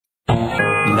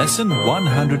Lesson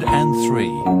 103.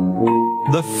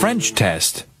 The French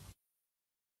test.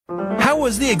 How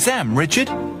was the exam, Richard?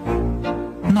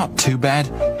 Not too bad.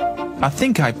 I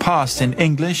think I passed in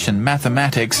English and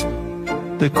mathematics.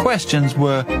 The questions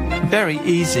were very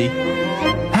easy.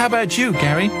 How about you,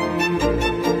 Gary?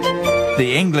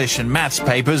 The English and maths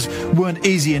papers weren't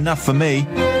easy enough for me.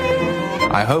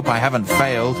 I hope I haven't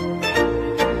failed.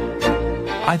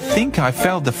 I think I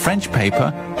failed the French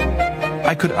paper.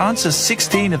 I could answer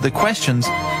 16 of the questions.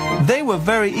 They were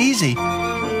very easy,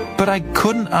 but I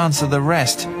couldn't answer the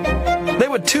rest. They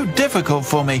were too difficult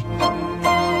for me.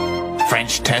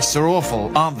 French tests are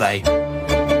awful, aren't they?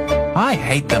 I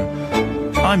hate them.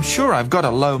 I'm sure I've got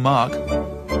a low mark.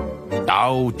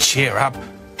 Oh, cheer up.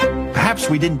 Perhaps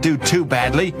we didn't do too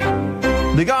badly.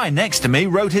 The guy next to me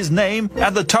wrote his name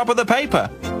at the top of the paper.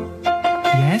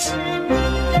 Yes?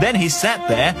 Then he sat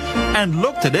there and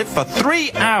looked at it for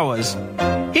 3 hours.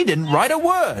 He didn't write a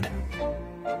word.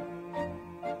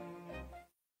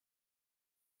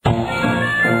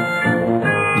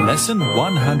 Lesson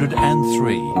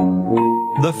 103.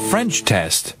 The French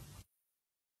test.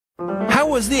 How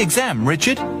was the exam,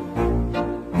 Richard?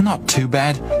 Not too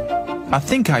bad. I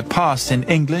think I passed in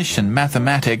English and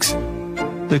mathematics.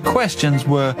 The questions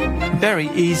were very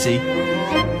easy.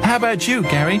 How about you,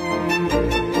 Gary?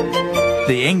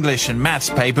 The English and maths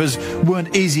papers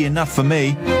weren't easy enough for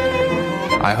me.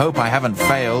 I hope I haven't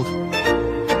failed.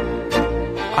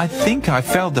 I think I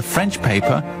failed the French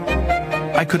paper.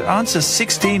 I could answer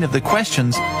 16 of the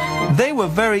questions. They were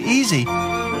very easy,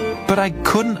 but I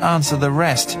couldn't answer the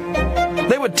rest.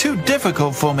 They were too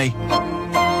difficult for me.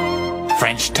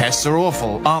 French tests are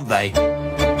awful, aren't they?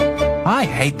 I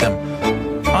hate them.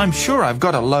 I'm sure I've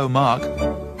got a low mark.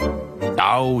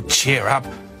 Oh, cheer up.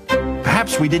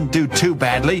 Perhaps we didn't do too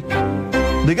badly.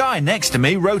 The guy next to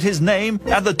me wrote his name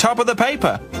at the top of the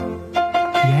paper.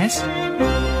 Yes?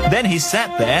 Then he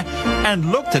sat there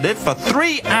and looked at it for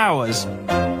 3 hours.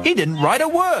 He didn't write a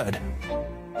word.